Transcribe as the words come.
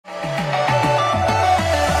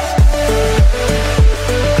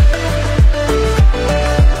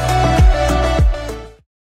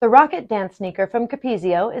Rocket Dance Sneaker from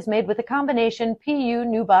Capezio is made with a combination PU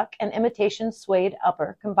nubuck and imitation suede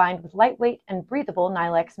upper combined with lightweight and breathable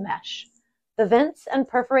Nylex mesh. The vents and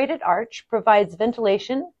perforated arch provides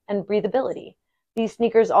ventilation and breathability. These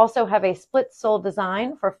sneakers also have a split sole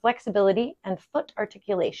design for flexibility and foot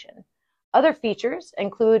articulation. Other features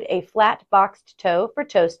include a flat boxed toe for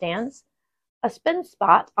toe stands, a spin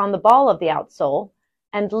spot on the ball of the outsole,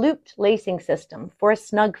 and looped lacing system for a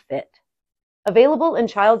snug fit. Available in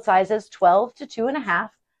child sizes 12 to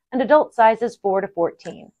 2.5 and adult sizes 4 to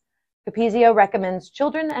 14. Capezio recommends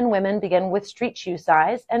children and women begin with street shoe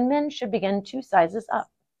size, and men should begin 2 sizes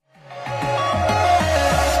up.